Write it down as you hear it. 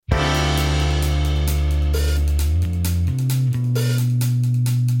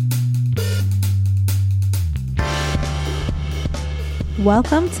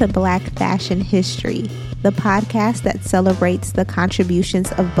Welcome to Black Fashion History, the podcast that celebrates the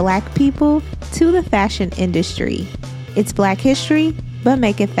contributions of Black people to the fashion industry. It's Black history, but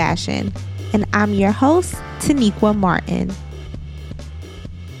make it fashion. And I'm your host, Taniqua Martin.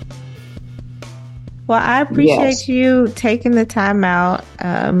 Well, I appreciate you taking the time out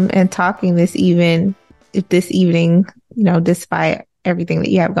and talking this evening, despite everything that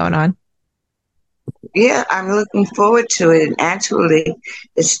you have going on. Yeah, I'm looking forward to it. And actually,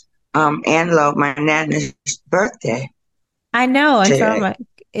 it's Ann Lowe, my Nana's birthday. I know. And so I'm like,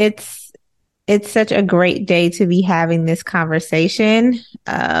 it's such a great day to be having this conversation,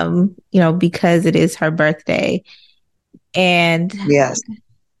 because it is her birthday. And yes.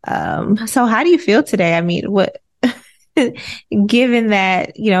 So how do you feel today? I mean, what, given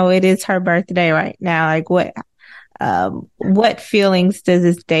that, it is her birthday right now, like what feelings does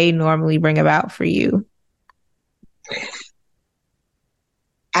this day normally bring about for you?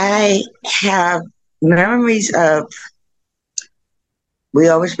 I have memories of, we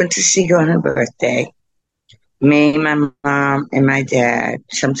always went to see her on her birthday. Me, my mom, and my dad,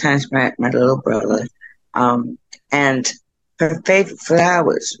 sometimes my little brother. And her favorite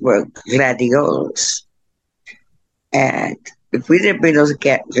flowers were gladiolas. And if we didn't bring those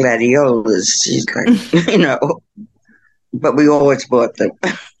gladiolas, she's like, but we always bought them.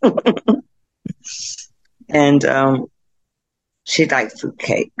 And she liked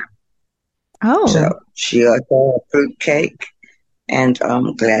fruitcake. Oh. So she got fruitcake and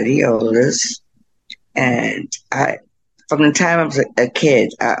gladiolas. And from the time I was a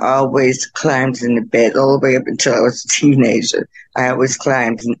kid, I always climbed in the bed all the way up until I was a teenager. I always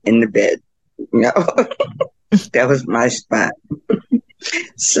climbed in the bed. That was my spot.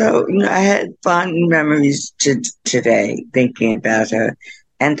 So, I had fond memories today thinking about her,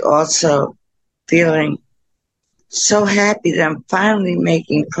 and also feeling so happy that I'm finally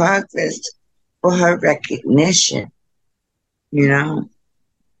making progress for her recognition, And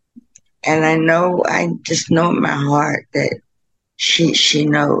I just know in my heart that she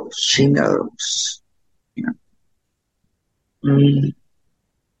knows.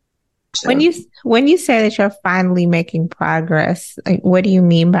 So, when you say that you're finally making progress, like, what do you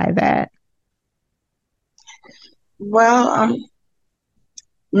mean by that? Well,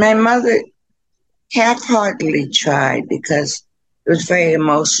 my mother half-heartedly tried because it was very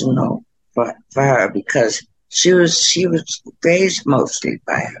emotional for her, because she was raised mostly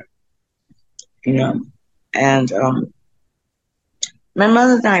by her, and my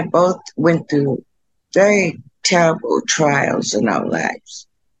mother and I both went through very terrible trials in our lives.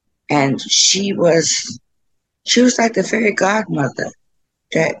 And she was like the fairy godmother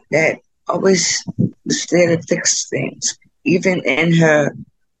that always was there to fix things. Even in her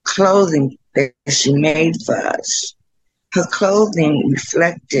clothing that she made for us, her clothing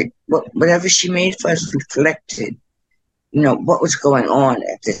reflected, whatever she made for us reflected, what was going on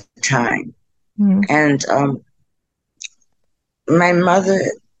at the time. Mm. And my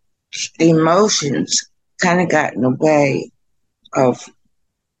mother's emotions kind of got in the way of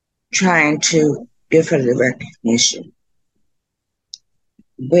trying to give her the recognition,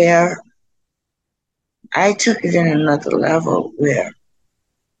 where I took it in another level, where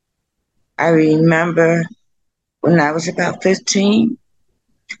I remember when I was about 15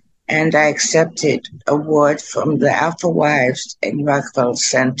 and I accepted an award from the Alpha Wives in Rockefeller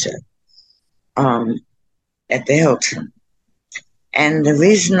Center at the Hilton. And the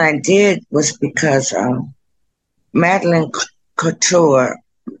reason I did was because Madeline Couture,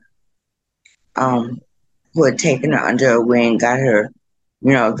 who had taken her under her wing, got her,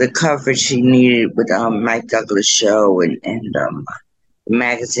 the coverage she needed with Mike Douglas show and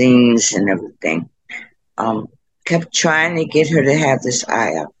magazines and everything. Kept trying to get her to have this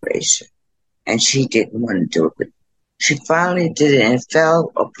eye operation, and she didn't want to do it. But she finally did it and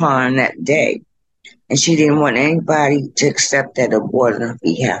fell upon that day, and she didn't want anybody to accept that award on her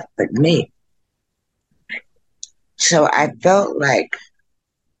behalf but me. So I felt like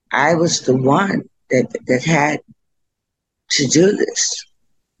I was the one that had to do this,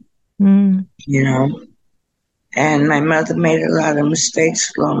 And my mother made a lot of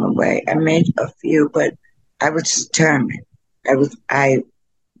mistakes along the way. I made a few, but I was determined. I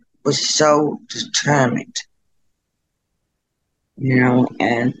was so determined,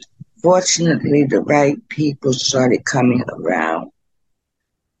 and fortunately the right people started coming around,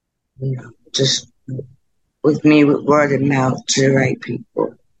 just with me, with word of mouth, to the right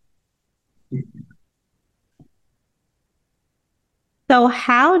people. So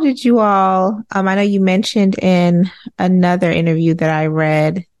how did you all, I know you mentioned in another interview that I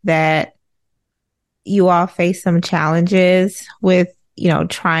read that you all faced some challenges with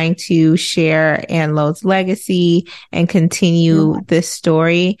trying to share Ann Lowe's legacy and continue this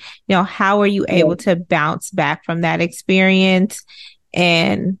story, how were you able to bounce back from that experience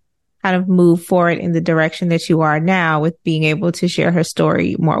and kind of move forward in the direction that you are now with being able to share her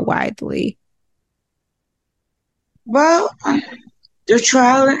story more widely? Well, the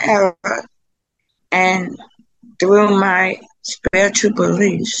trial and error and through my spiritual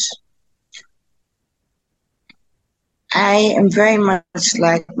beliefs, I am very much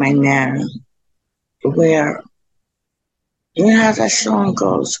like my Nana, where, you know how that song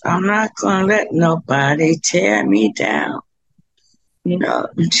goes, I'm not going to let nobody tear me down,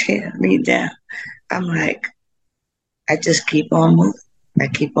 tear me down. I'm like, I just keep on moving. I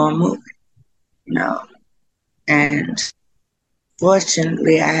keep on moving. And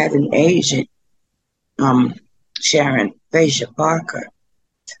fortunately, I have an agent, Sharon Fraser Parker,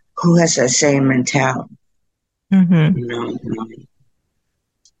 who has that same mentality.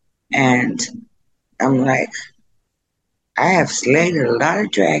 And I'm like, I have slayed a lot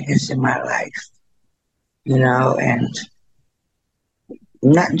of dragons in my life, and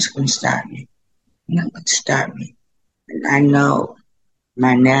nothing's going to stop me. Nothing can stop me. And I know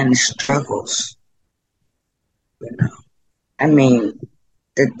my Nana struggles, I mean,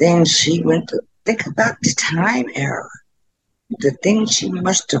 the things she went through. Think about the time era. The things she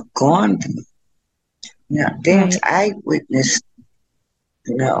must have gone through. Things I witnessed,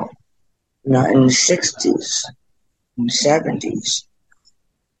 in the 60s and 70s.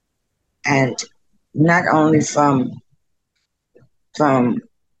 And not only from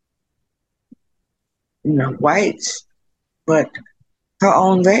whites, but her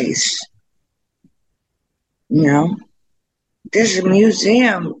own race. There's a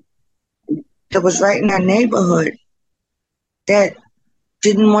museum that was right in our neighborhood that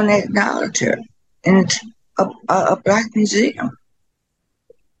didn't want to acknowledge her. And it's a black museum.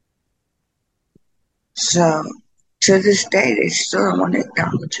 So to this day, they still don't want to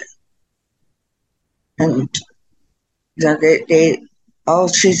acknowledge her. And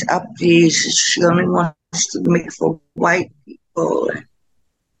she's up these. She only wants to make for white people.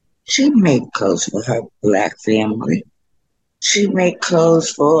 She made clothes for her black family. She made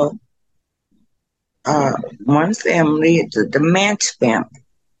clothes for one family, the Mance family,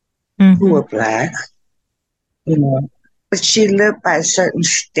 who were black, but she lived by a certain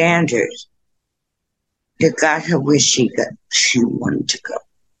standard that got her where she wanted to go.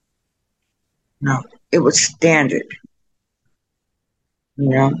 No, it was standard,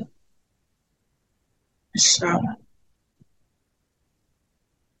 So.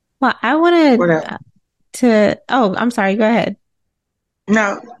 Well, I wanted to. Oh, I'm sorry. Go ahead.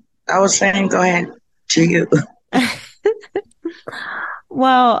 No, I was saying, go ahead to you.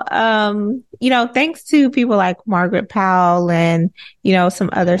 Well, thanks to people like Margaret Powell and, some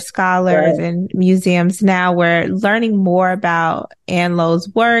other scholars and museums now, we're learning more about Ann Lowe's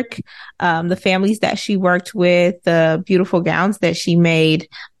work, the families that she worked with, the beautiful gowns that she made.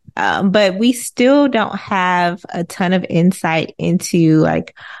 But we still don't have a ton of insight into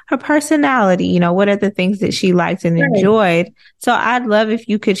like her personality, what are the things that she liked and enjoyed. So I'd love if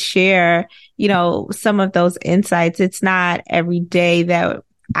you could share, some of those insights. It's not every day that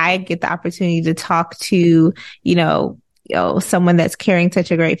I get the opportunity to talk to, someone that's carrying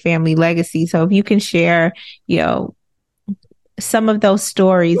such a great family legacy. So if you can share, some of those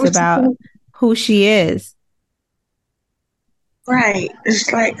stories about who she is. Right.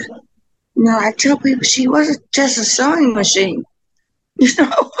 It's like, I tell people she wasn't just a sewing machine,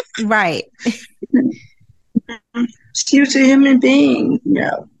 Right. She was a human being,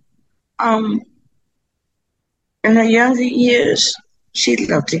 In her younger years, she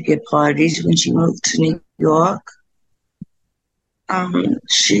loved to give parties when she moved to New York.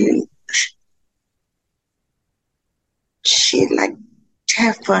 She liked to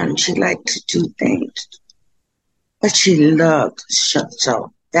have fun. She liked to do things. But she loved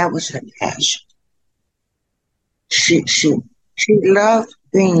so that was her passion. She loved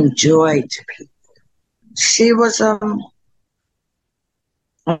bringing joy to people. She was an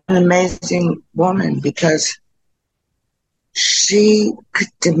amazing woman because she could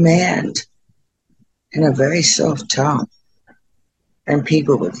demand in a very soft tone, and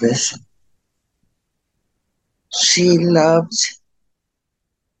people would listen. She loved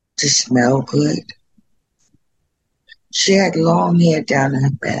to smell good. She had long hair down her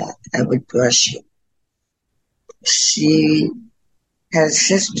back. I would brush it. She had a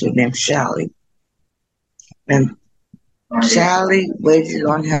sister named Sally, and Sally waited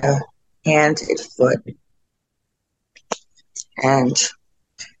on her hand and foot. And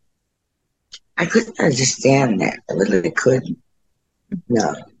I couldn't understand that. I really couldn't.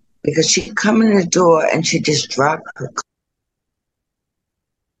 No, because she'd come in the door and she'd just drop her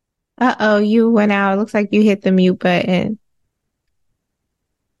Uh-oh, you went out. It looks like you hit the mute button.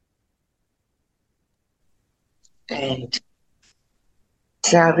 and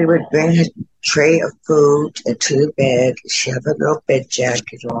Sally would bring her tray of food into the bed. She'd have a little bed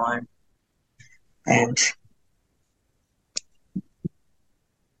jacket on, and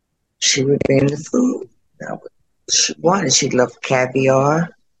she would bring the food. Now, she loved caviar.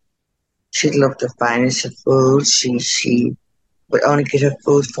 She loved the finest of food. She would only get her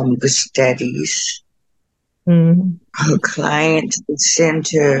food from the steadies. Mm. Her clients would send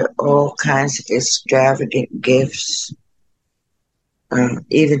her all kinds of extravagant gifts.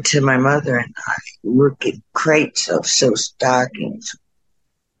 Even to my mother and I, we would get crates of silk stockings,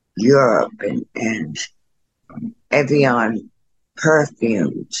 Europe and Evian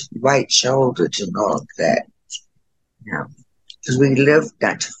perfumes, white shoulders, and all of that. You know, because we lived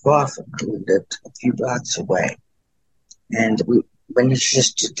not too far from her. We lived a few blocks away. And when his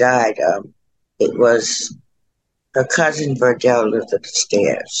sister died, it was her cousin Verdell lived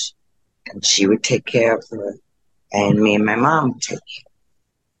upstairs, and she would take care of her, and me and my mom would take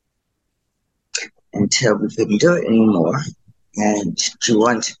care until we couldn't do it anymore. And she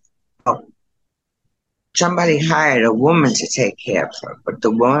wanted, oh, somebody hired a woman to take care of her, but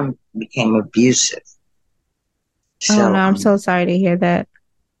the woman became abusive. Oh So, no, I'm so sorry to hear that.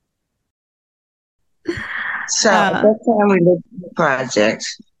 so at Uh, that time we lived in the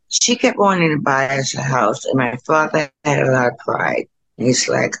projects. She kept wanting to buy us a house, and my father had a lot of pride. And he's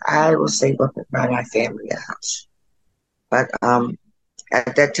like, I will save up and buy my family a house. But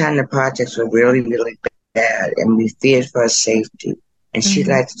at that time, the projects were really, really bad, and we feared for her safety. And she mhm,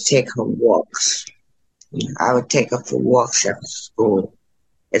 liked to take her walks. I would take her for walks after school,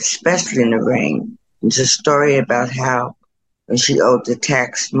 especially in the rain. There's a story about how when she owed the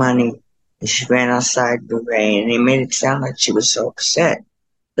tax money, and she ran outside in the rain, and they made it sound like she was so upset.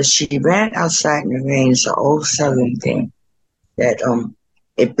 But she ran outside in the rain. It's an old Southern thing that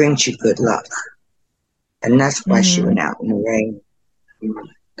it brings you good luck, and that's why she went mhm. out in the rain.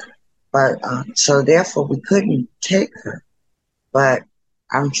 But so therefore we couldn't take her. But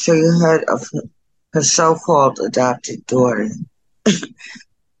I'm sure you heard of her so-called adopted daughter,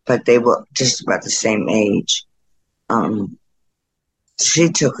 but they were just about the same age. Um, she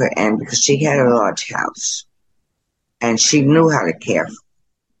took her in because she had a large house and she knew how to care for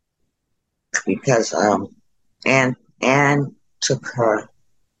her because Ann took her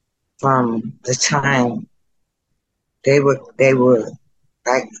from the time they were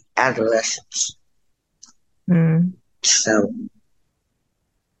like adolescents. Mm. So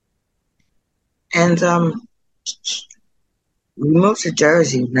and we moved to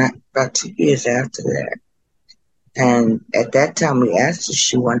Jersey not about 2 years after that. And at that time, we asked her if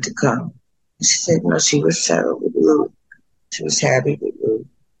she wanted to come. And she said no, she was settled with Lou. She was happy with Lou.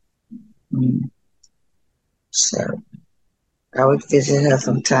 Mm. So I would visit her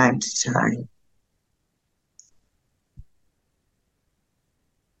from time to time.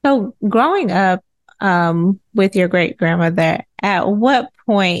 So growing up, with your great grandmother, at what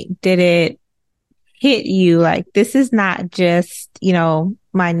point did it hit you like this is not just,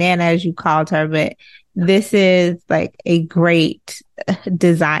 my Nana as you called her, but this is like a great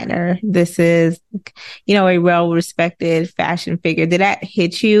designer. This is, a well-respected fashion figure. Did that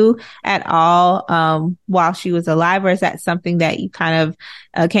hit you at all while she was alive, or is that something that you kind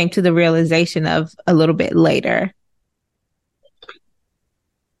of came to the realization of a little bit later?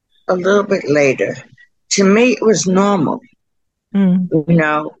 A little bit later, to me, it was normal. Mm, You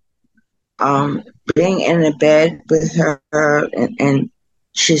know, um, being in the bed with her and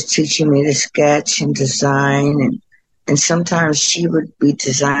she's teaching me to sketch and design and sometimes she would be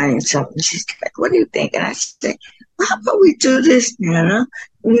designing something. She's like, what do you think? And I say, well, how about we do this, Nana?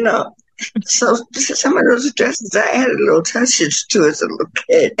 You know, so some of those dresses I had a little touches to as a little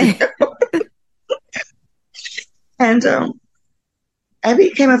kid. And I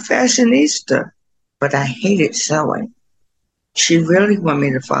became a fashionista, but I hated sewing. She really wanted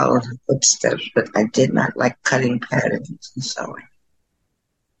me to follow her footsteps, but I did not like cutting patterns and sewing.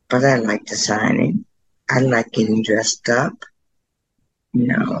 But I like designing. I like getting dressed up. You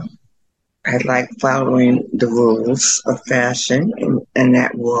know, I like following the rules of fashion in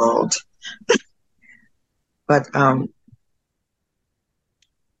that world. But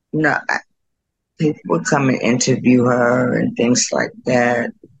no, people would come and interview her and things like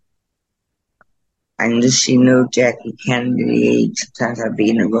that. I knew she knew Jackie Kennedy. Sometimes I'd be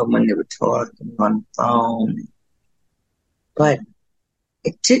in the room when they were talking on the phone. But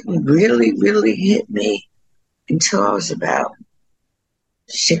it didn't really, really hit me until I was about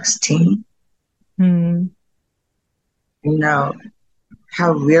 16. Mm. You know,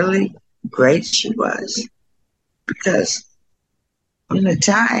 how really great she was. Because from the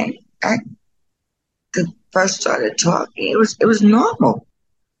time I first started talking, it was normal.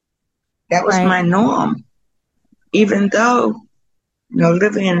 That was Right. my norm. Even though,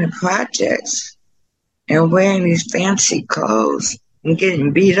 living in the projects and wearing these fancy clothes and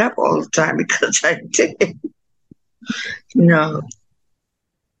getting beat up all the time because I did, you know,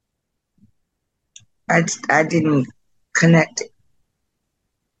 I didn't connect it.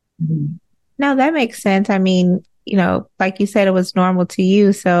 Mhm. No, that makes sense. I mean, like you said, it was normal to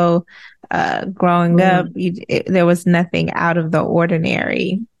you. So, growing up, Mm, there was nothing out of the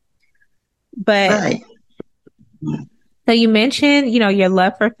ordinary. But right. Mm, so you mentioned, your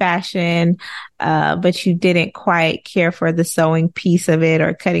love for fashion, but you didn't quite care for the sewing piece of it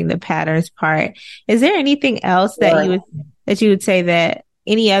or cutting the patterns part. Is there anything else right. that you would say that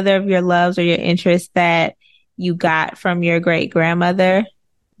any other of your loves or your interests that you got from your great grandmother?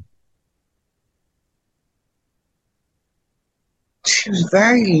 She was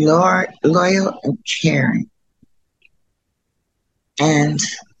very loyal and caring. And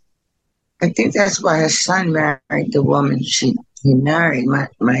I think that's why her son married the woman he married,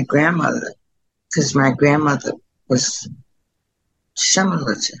 my grandmother, because my grandmother was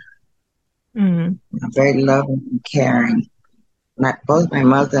similar to Mm. her, very loving and caring. Both my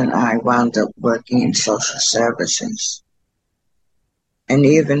mother and I wound up working in social services. And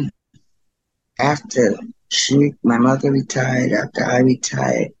even after my mother retired, after I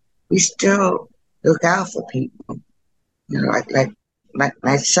retired, we still look out for people. Like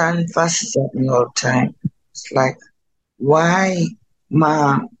my son fusses at me all the time. It's like, why,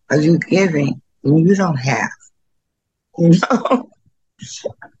 Mom, are you giving when you don't have? You know,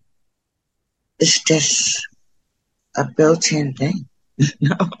 it's just a built-in thing. You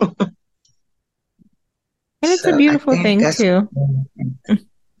know? And it's a So I beautiful think thing that's too.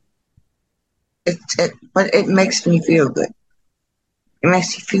 but it makes me feel good. It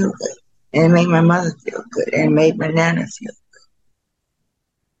makes me feel good. And it made my mother feel good. And it made my nana feel good.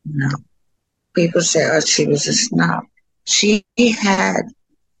 People say, oh, she was a snob. She had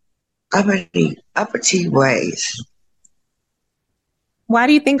uppity ways. Why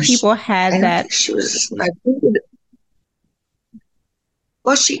do you think But she, people I had don't that? think she was a snob.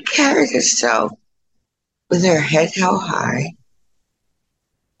 Well, she carried herself with her head held high.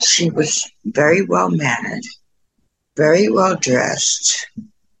 She was very well mannered, very well dressed.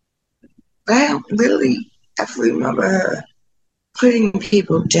 But I don't really ever remember her putting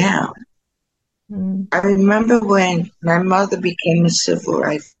people down. Mm. I remember when my mother became a civil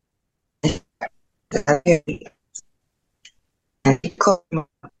rights attorney, and she called me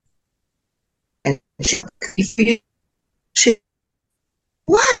and she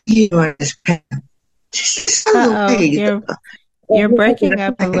why are you doing this, Pam? She said, the Uh-oh, way you're breaking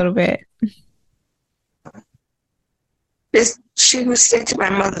up a little bit. she would say to my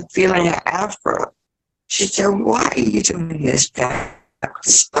mother, feeling her afro, she said, why are you doing this, Pam?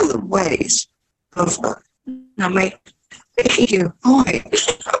 Other ways of making your point.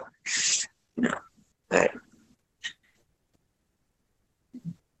 But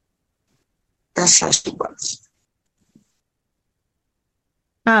that's how she was.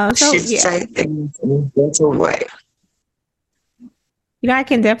 So She'd yeah, say things in a gentle way. I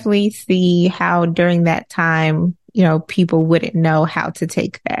can definitely see how during that time, people wouldn't know how to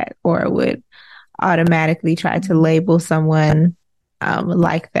take that or would automatically try to label someone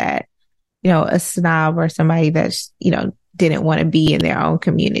like that, a snob or somebody that's, didn't want to be in their own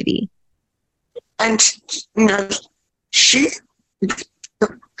community. And, she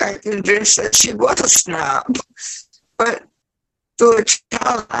got convinced that she was a snob. But through a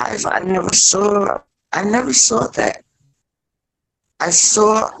child life, I never saw that. I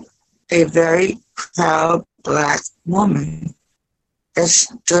saw a very proud black woman that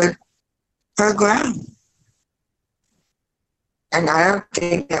stood her ground. And I don't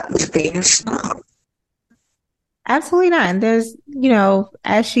think that was being a snob. Absolutely not. And there's,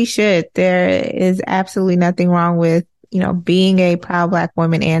 as she should, there is absolutely nothing wrong with, being a proud Black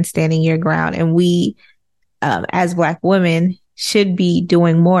woman and standing your ground. And we, as Black women, should be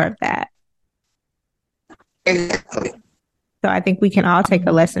doing more of that. Exactly. So I think we can all take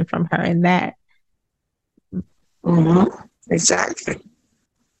a lesson from her in that. Mm-hmm. Exactly.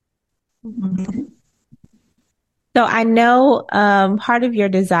 So I know part of your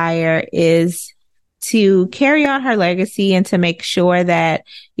desire is to carry on her legacy and to make sure that,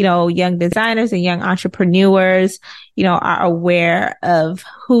 young designers and young entrepreneurs, are aware of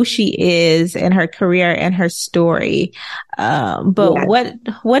who she is and her career and her story. But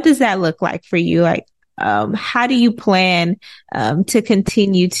Yes. what does that look like for you? Like, how do you plan to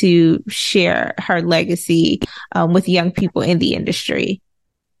continue to share her legacy with young people in the industry?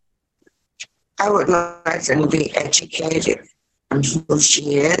 I would like them to be educated on who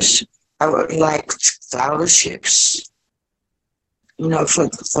she is. I would like scholarships,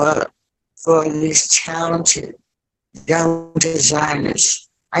 for these talented young designers.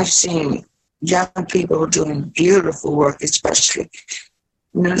 I've seen young people doing beautiful work, especially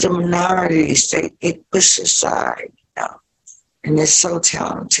the minorities. They get pushed aside, and they're so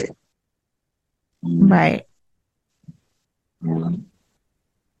talented. Right. And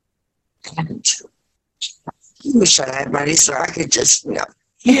I wish I had money so I could just,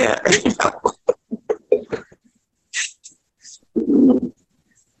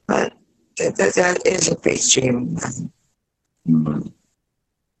 But that is a big dream.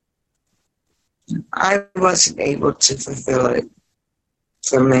 I wasn't able to fulfill it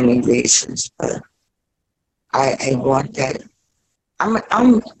for many reasons, but I want that. I'm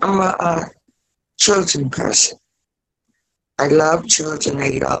a children person. I love children.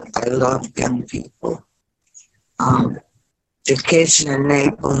 I love young people. The kids in the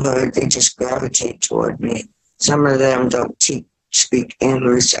neighborhood, they just gravitate toward me. Some of them don't speak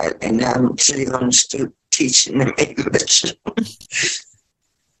English, and I'm sitting on the stoop teaching them English.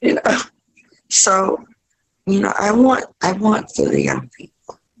 So, I want for the young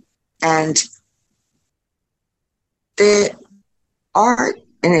people. And the art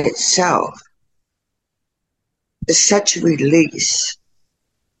in itself is such a release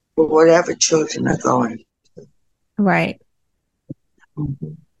for whatever children are going through. Right.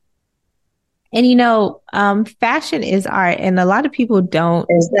 Mm-hmm. And fashion is art, and a lot of people don't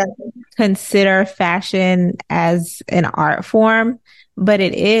consider fashion as an art form, but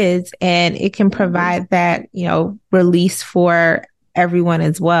it is, and it can provide that, release for everyone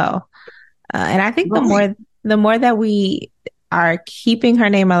as well. And I think the more that we are keeping her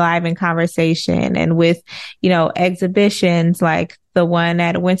name alive in conversation and with, exhibitions like the one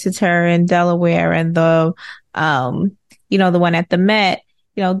at Winterthur in Delaware and the one at the Met,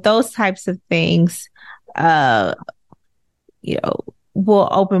 those types of things, will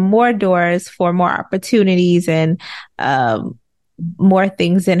open more doors for more opportunities and more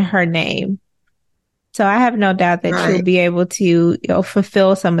things in her name. So I have no doubt that you'll be able to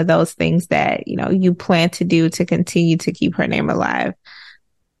fulfill some of those things that, you plan to do to continue to keep her name alive.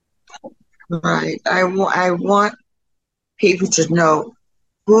 Right. I want people to know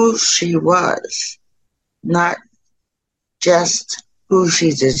who she was, not just who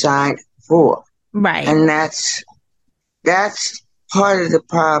she designed for. Right. And that's part of the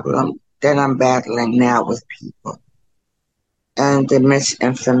problem that I'm battling now with people. And the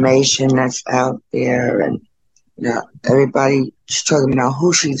misinformation that's out there, and everybody's talking about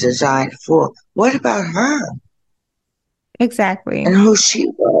who she designed for. What about her? Exactly. And who she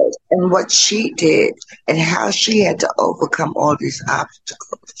was, and what she did, and how she had to overcome all these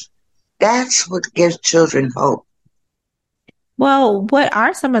obstacles. That's what gives children hope. Well, what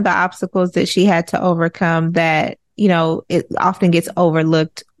are some of the obstacles that she had to overcome that, it often gets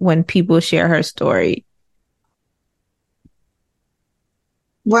overlooked when people share her story?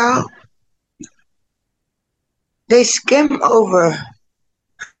 Well, they skim over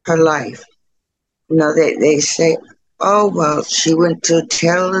her life. They say, oh, well, she went to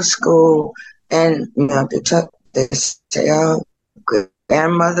Taylor school, and, they say, oh,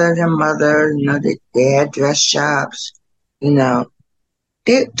 grandmother and mother, they had dress shops,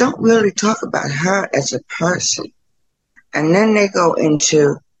 They don't really talk about her as a person. And then they go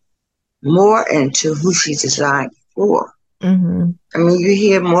more into who she's designed for. Mm-hmm. I mean, you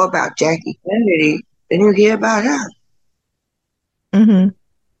hear more about Jackie Kennedy than you hear about her. Mm-hmm.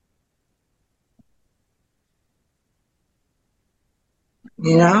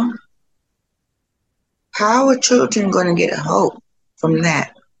 How are children going to get hope from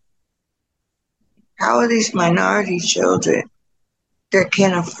that? How are these minority children that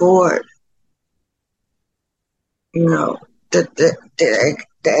can't afford, the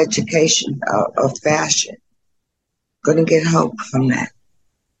education of fashion going to get hope from that?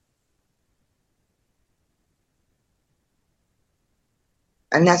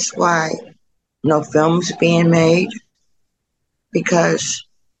 And that's why no films being made, because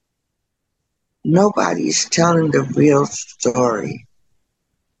nobody's telling the real story.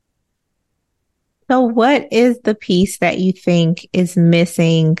 So what is the piece that you think is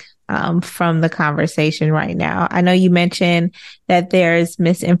missing from the conversation right now? I know you mentioned that there's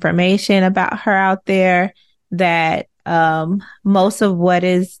misinformation about her out there, that most of what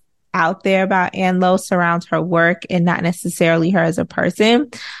is out there about Ann Lowe surrounds her work and not necessarily her as a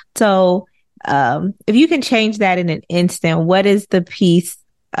person. So if you can change that in an instant, what is the piece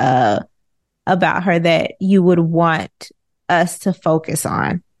about her that you would want us to focus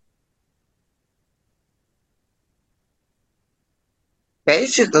on?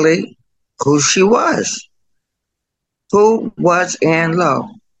 Basically, who she was. Who was Ann Lowe?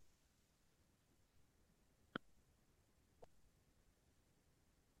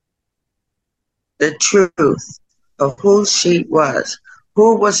 The truth of who she was.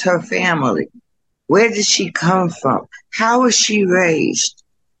 Who was her family? Where did she come from? How was she raised?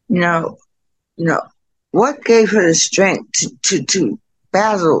 You know, what gave her the strength to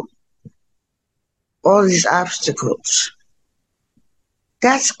battle all these obstacles?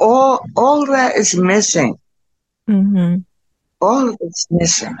 That's all that is missing. Mm-hmm. All of it's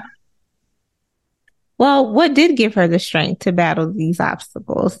missing. Well, what did give her the strength to battle these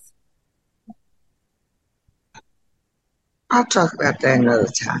obstacles? I'll talk about that another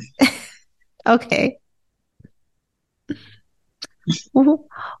time. Okay. Well,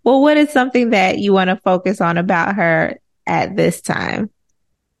 what is something that you want to focus on about her at this time?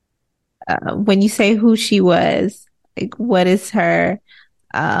 When you say who she was, like, what is her,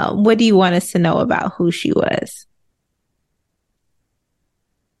 what do you want us to know about who she was?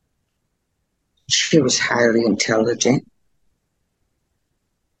 She was highly intelligent.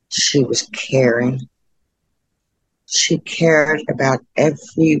 She was caring. She cared about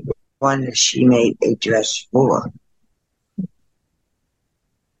everyone that she made a dress for.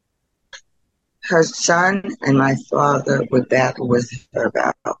 Her son and my father would battle with her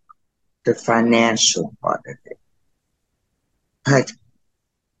about the financial part of it. But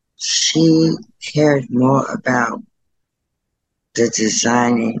she cared more about the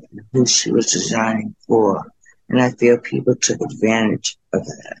designing, who she was designing for. And I feel people took advantage of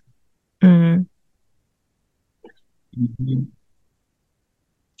that. Mm. Mm-hmm.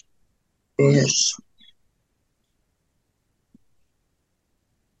 Yes.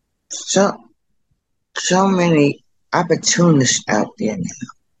 So many opportunists out there now.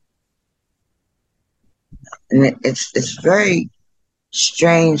 And it's very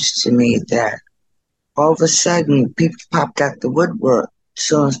strange to me that all of a sudden people popped out the woodwork as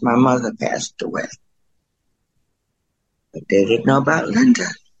soon as my mother passed away. But they didn't know about Linda.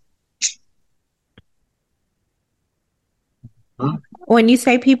 Huh? When you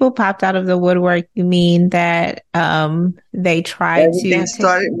say people popped out of the woodwork, you mean that they tried Everything to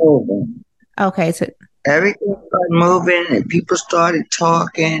started moving. Okay, so Everything started moving and people started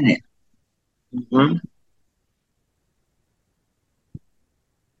talking.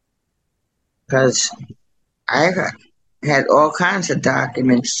 Because I had all kinds of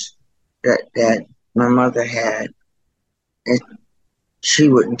documents that my mother had that she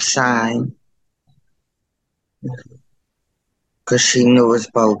wouldn't sign because she knew it was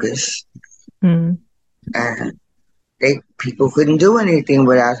bogus. mm, And people couldn't do anything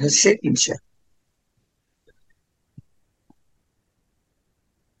without her signature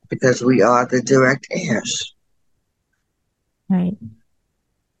because we are the direct heirs. right.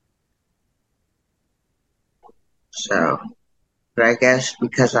 So, but I guess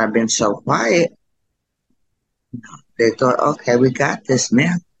because I've been so quiet, they thought, okay, we got this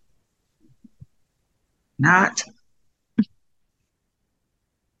now. Not.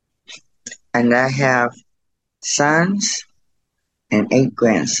 And I have sons and 8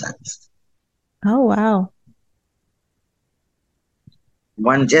 grandsons. Oh, wow.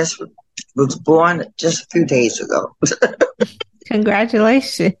 One just was born just a few days ago.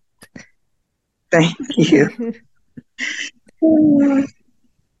 Congratulations. Thank you. Well,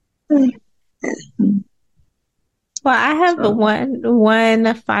 I have So,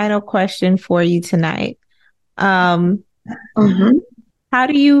 one final question for you tonight. mm-hmm. How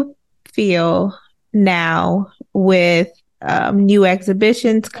do you feel now with new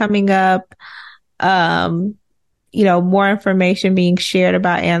exhibitions coming up? More information being shared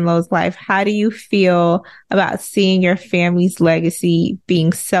about Ann Lowe's life. How do you feel about seeing your family's legacy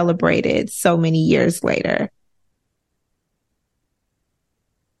being celebrated so many years later?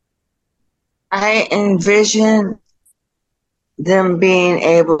 I envision them being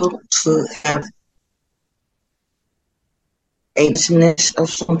able to have a business of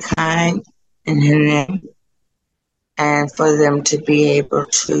some kind in her name, and for them to be able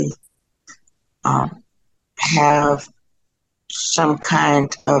to have some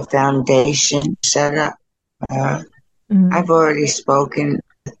kind of foundation set up. Mm-hmm. I've already spoken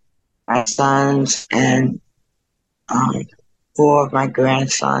my sons and four of my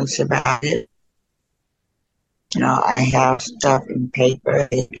grandsons about it. I have stuff in paper.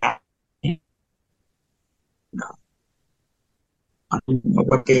 You I don't know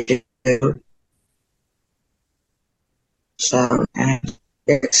what they do. So, and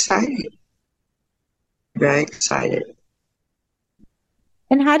they're excited, very excited.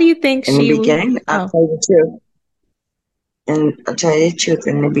 And how do you think In the she? beginning, I'll tell you the truth. And I'll tell you the truth.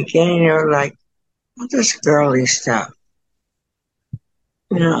 In the beginning, they were like, "All this girly stuff,"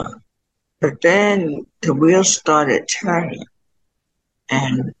 you know. But then the wheels started turning,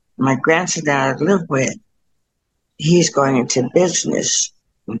 and my grandson that I live with, he's going into business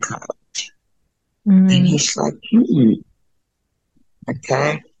in college, and he's like,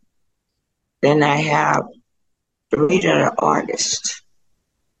 okay. Then I have three that are artists.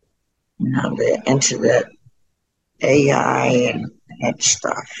 They're into the AI and that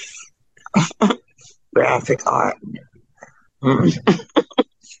stuff, graphic art, and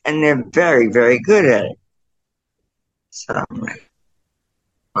they're very, very good at it. So I'm like,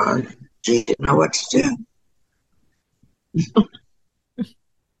 well, she didn't know what to do.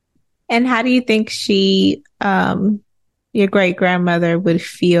 And how do you think she, your great grandmother, would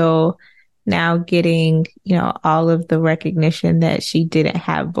feel now getting, all of the recognition that she didn't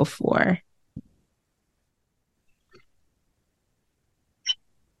have before?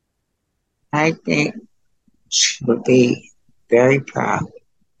 I think she would be very proud,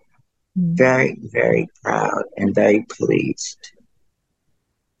 very, very proud, and very pleased.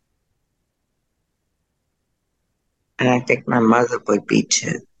 And I think my mother would be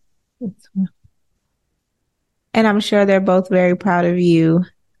too. And I'm sure they're both very proud of you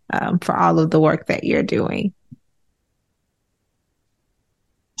for all of the work that you're doing.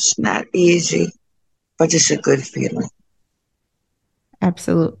 It's not easy, but it's a good feeling.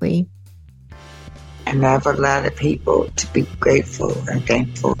 Absolutely. And I have a lot of people to be grateful and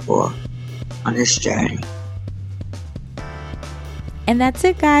thankful for on this journey. And that's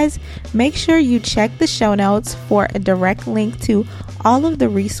it, guys. Make sure you check the show notes for a direct link to all of the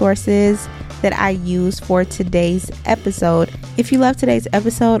resources that I use for today's episode. If you love today's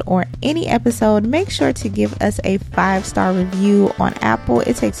episode or any episode, make sure to give us a 5-star review on Apple.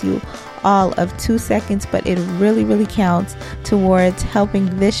 It takes you all of 2 seconds, but it really, really counts towards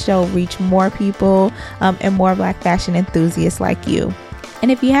helping this show reach more people and more Black fashion enthusiasts like you.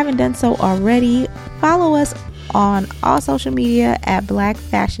 And if you haven't done so already, follow us on all social media at Black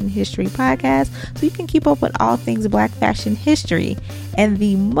Fashion History Podcast so you can keep up with all things Black fashion history. And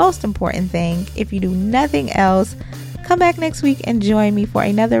the most important thing, if you do nothing else, come back next week and join me for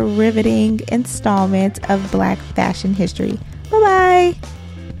another riveting installment of Black Fashion History. Bye-bye.